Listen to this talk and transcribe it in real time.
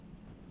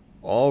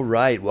All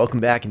right, welcome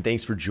back and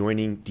thanks for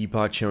joining.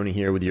 Deepak Chona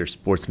here with your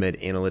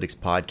SportsMed Analytics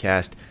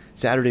podcast.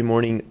 Saturday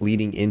morning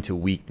leading into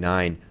week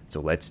 9,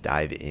 so let's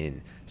dive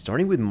in.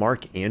 Starting with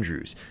Mark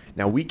Andrews.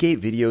 Now, week 8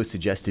 video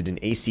suggested an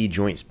AC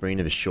joint sprain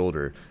of his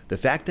shoulder. The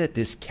fact that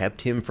this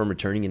kept him from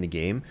returning in the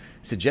game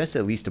suggests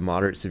at least a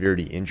moderate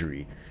severity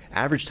injury.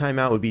 Average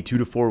timeout would be 2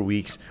 to 4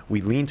 weeks.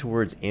 We lean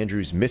towards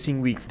Andrews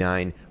missing week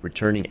 9,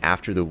 returning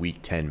after the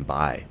week 10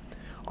 bye.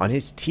 On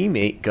his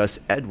teammate, Gus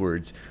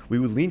Edwards, we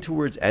would lean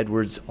towards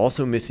Edwards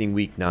also missing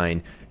week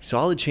 9.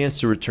 Solid chance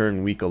to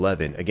return week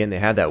 11. Again, they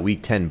have that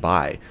week 10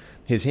 bye.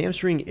 His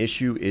hamstring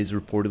issue is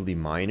reportedly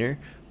minor,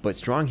 but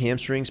strong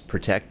hamstrings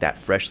protect that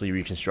freshly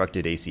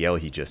reconstructed ACL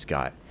he just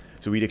got.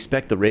 So we'd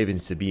expect the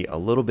Ravens to be a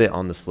little bit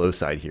on the slow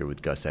side here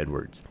with Gus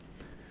Edwards.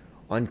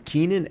 On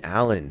Keenan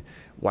Allen,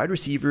 wide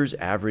receivers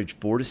average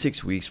 4 to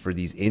 6 weeks for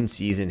these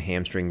in-season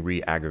hamstring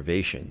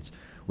re-aggravations.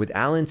 With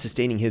Allen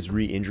sustaining his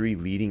re-injury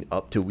leading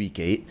up to week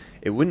 8,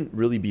 it wouldn't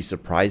really be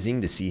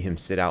surprising to see him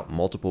sit out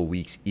multiple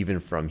weeks even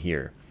from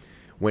here.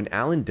 When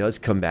Allen does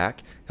come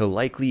back, he'll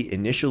likely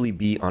initially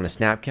be on a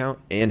snap count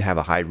and have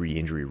a high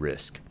re-injury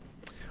risk.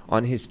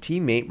 On his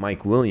teammate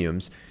Mike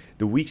Williams,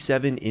 the week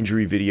 7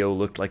 injury video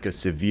looked like a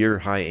severe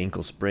high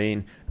ankle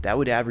sprain. That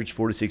would average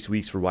 4 to 6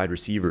 weeks for wide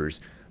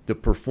receivers. The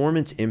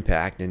performance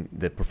impact and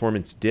the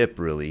performance dip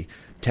really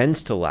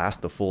tends to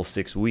last the full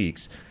 6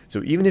 weeks.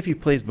 So even if he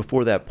plays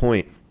before that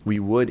point, we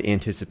would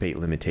anticipate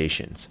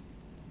limitations.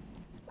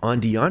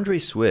 On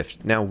DeAndre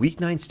Swift, now week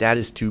 9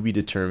 status to be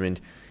determined.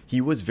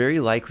 He was very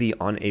likely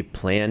on a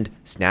planned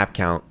snap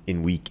count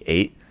in week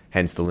 8,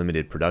 hence the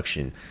limited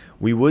production.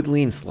 We would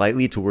lean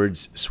slightly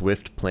towards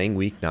Swift playing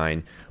week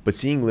 9, but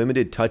seeing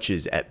limited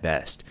touches at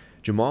best.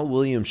 Jamal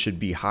Williams should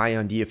be high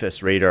on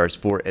DFS radars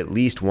for at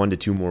least 1 to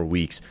 2 more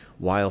weeks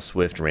while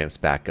Swift ramps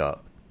back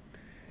up.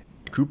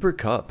 Cooper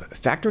Kupp.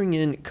 Factoring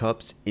in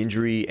Kupp's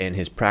injury and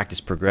his practice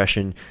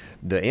progression,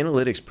 the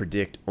analytics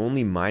predict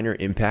only minor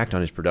impact on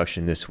his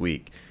production this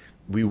week.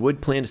 We would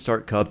plan to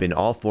start Kupp in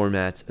all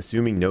formats,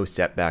 assuming no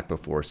setback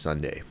before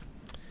Sunday.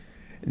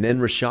 And then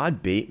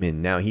Rashad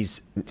Bateman. Now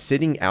he's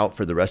sitting out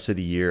for the rest of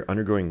the year,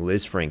 undergoing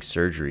Lisfranc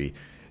surgery.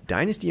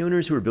 Dynasty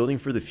owners who are building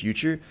for the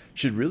future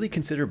should really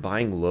consider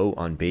buying low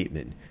on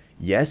Bateman.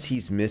 Yes,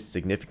 he's missed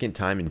significant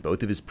time in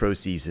both of his pro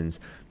seasons,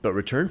 but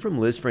return from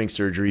Lisfranc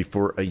surgery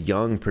for a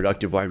young,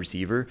 productive wide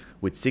receiver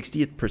with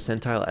 60th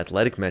percentile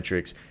athletic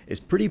metrics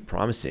is pretty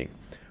promising.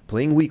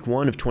 Playing week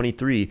 1 of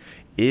 23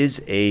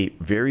 is a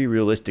very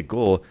realistic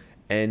goal,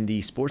 and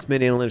the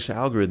SportsMed Analytics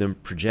algorithm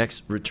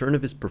projects return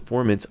of his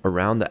performance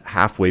around the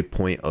halfway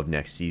point of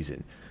next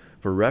season.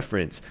 For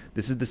reference,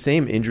 this is the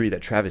same injury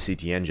that Travis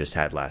Etienne just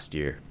had last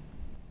year.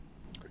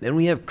 Then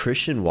we have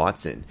Christian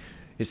Watson.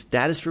 His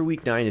status for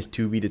week 9 is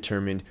to be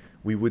determined.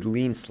 We would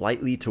lean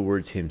slightly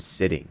towards him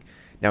sitting.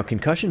 Now,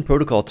 concussion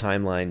protocol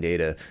timeline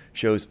data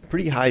shows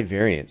pretty high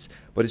variance,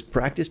 but his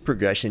practice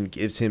progression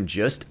gives him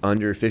just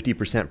under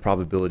 50%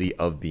 probability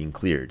of being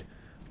cleared.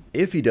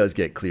 If he does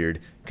get cleared,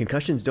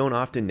 concussions don't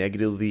often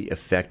negatively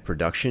affect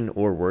production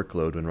or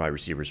workload when wide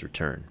receivers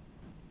return.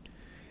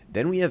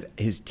 Then we have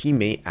his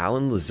teammate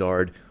Allen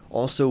Lazard,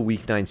 also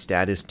week 9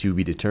 status to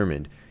be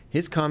determined.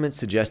 His comments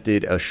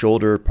suggested a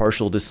shoulder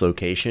partial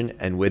dislocation,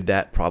 and with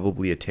that,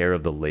 probably a tear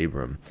of the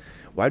labrum.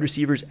 Wide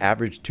receivers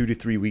average 2 to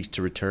 3 weeks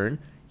to return.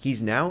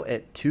 He's now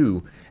at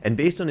 2, and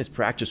based on his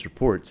practice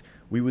reports,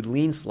 we would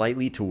lean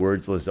slightly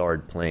towards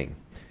Lazard playing.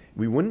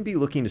 We wouldn't be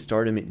looking to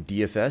start him at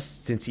DFS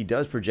since he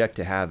does project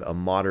to have a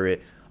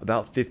moderate,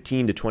 about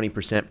 15 to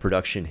 20%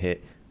 production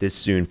hit this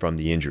soon from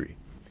the injury.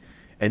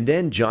 And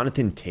then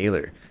Jonathan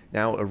Taylor.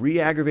 Now, a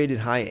re-aggravated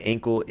high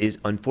ankle is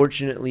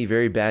unfortunately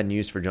very bad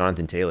news for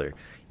Jonathan Taylor.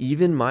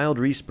 Even mild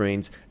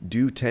resprains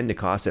do tend to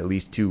cost at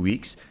least 2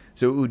 weeks,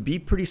 so it would be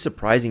pretty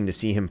surprising to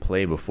see him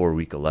play before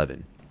week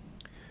 11.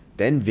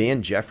 Then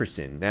Van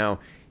Jefferson. Now,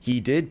 he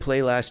did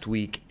play last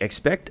week.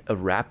 Expect a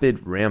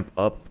rapid ramp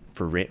up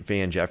for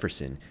Van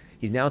Jefferson.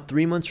 He's now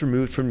 3 months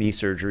removed from knee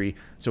surgery,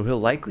 so he'll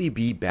likely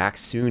be back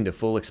soon to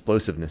full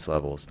explosiveness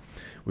levels.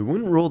 We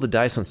wouldn't roll the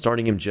dice on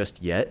starting him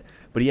just yet,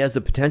 but he has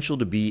the potential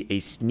to be a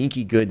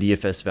sneaky good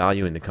DFS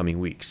value in the coming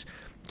weeks.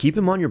 Keep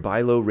him on your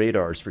buy low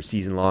radars for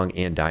season long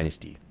and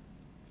dynasty.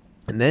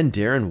 And then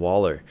Darren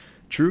Waller.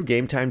 True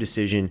game time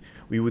decision,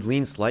 we would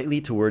lean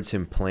slightly towards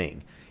him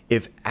playing.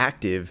 If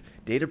active,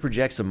 data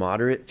projects a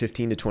moderate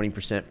 15 to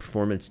 20%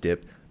 performance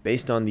dip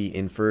based on the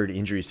inferred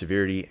injury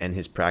severity and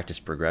his practice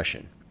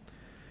progression.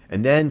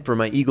 And then for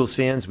my Eagles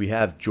fans, we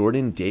have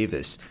Jordan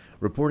Davis.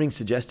 Reporting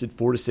suggested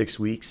 4 to 6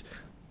 weeks.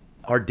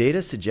 Our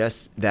data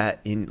suggests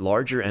that in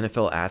larger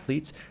NFL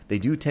athletes, they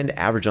do tend to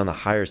average on the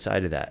higher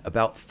side of that,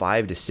 about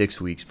 5 to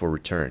 6 weeks for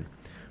return.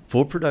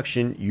 Full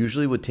production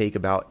usually would take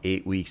about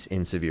 8 weeks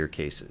in severe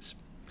cases.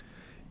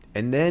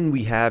 And then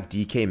we have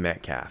DK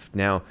Metcalf.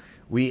 Now,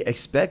 we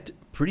expect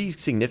pretty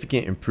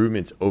significant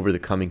improvements over the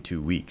coming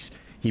 2 weeks.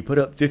 He put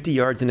up 50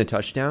 yards and a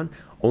touchdown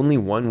only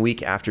 1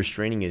 week after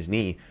straining his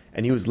knee,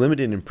 and he was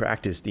limited in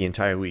practice the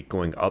entire week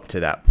going up to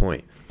that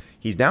point.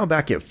 He's now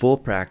back at full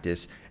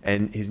practice,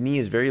 and his knee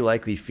is very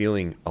likely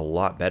feeling a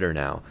lot better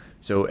now.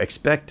 So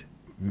expect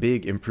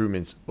big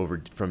improvements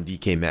from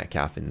DK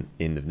Metcalf in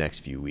the next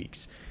few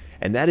weeks.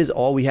 And that is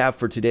all we have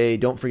for today.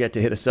 Don't forget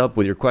to hit us up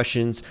with your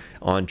questions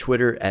on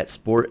Twitter at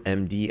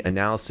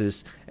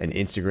SportMDAnalysis and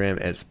Instagram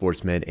at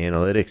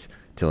SportsMedAnalytics.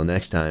 Till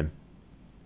next time.